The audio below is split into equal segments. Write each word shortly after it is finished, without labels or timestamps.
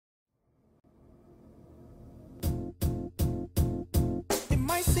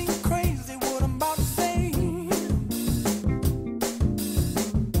might seem crazy what I'm about to say.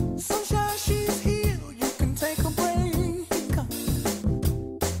 Sunshine, she's here, you can take a break.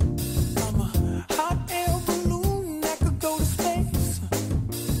 I'm a hot air balloon that could go to space.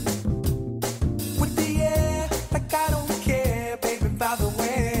 With the air, like I don't care, baby, by the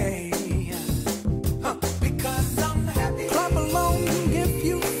way. Because I'm happy. Clap along if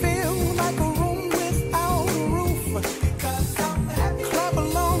you feel like a room without a roof. Because I'm happy. Clap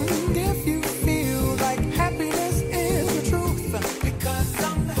along if you feel like happiness is the truth. Because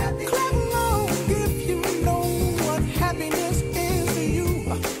I'm happy. Clap along if you know what happiness is to you.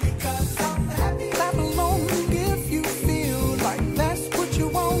 Because I'm happy. Clap along if you feel like that's what you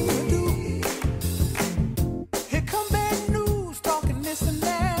want to do. Here come bad news, talking this and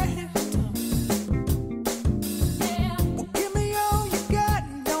that. Well, give me all you got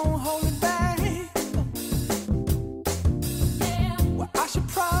and don't hold it back. Well, I should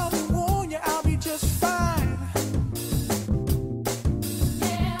probably warn you, I'll be just fine.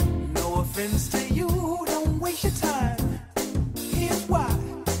 No offense to you, don't waste your time. Here's why.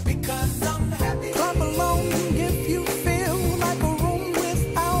 Because I'm happy. Clap along if you feel like a room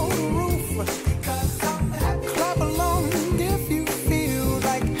without a roof. Because I'm happy. Clap along if you feel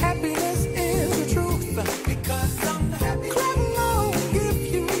like happiness is the truth. Because I'm happy. Clap along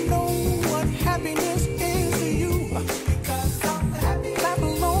if you know what happiness is to you. Because I'm happy. Clap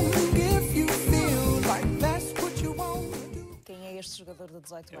along if you feel like that's what you want to do. Quem é este jogador de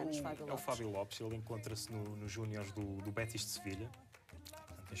 18 anos, Fábio É o Lopes? Fabio Lopes, ele encontra-se nos Júniores do Betis de Sevilha,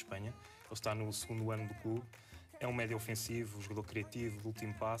 portanto, em Espanha. Ele está no segundo ano do clube. É um médio ofensivo, jogador criativo, de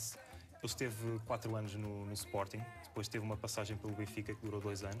último passe. Ele esteve 4 anos no Sporting, depois teve uma passagem pelo Benfica que durou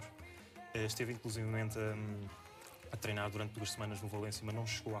 2 anos. Esteve inclusivamente a treinar durante 2 semanas no Valência, mas não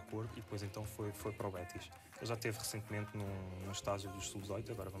chegou a acordo e depois então foi para o Betis. Ele já esteve recentemente num estágio dos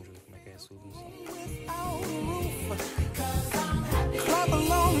sub-18, agora vamos ver como é que é a sua evolução. Clap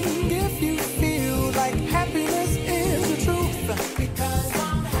along if you feel like happiness is the truth. Because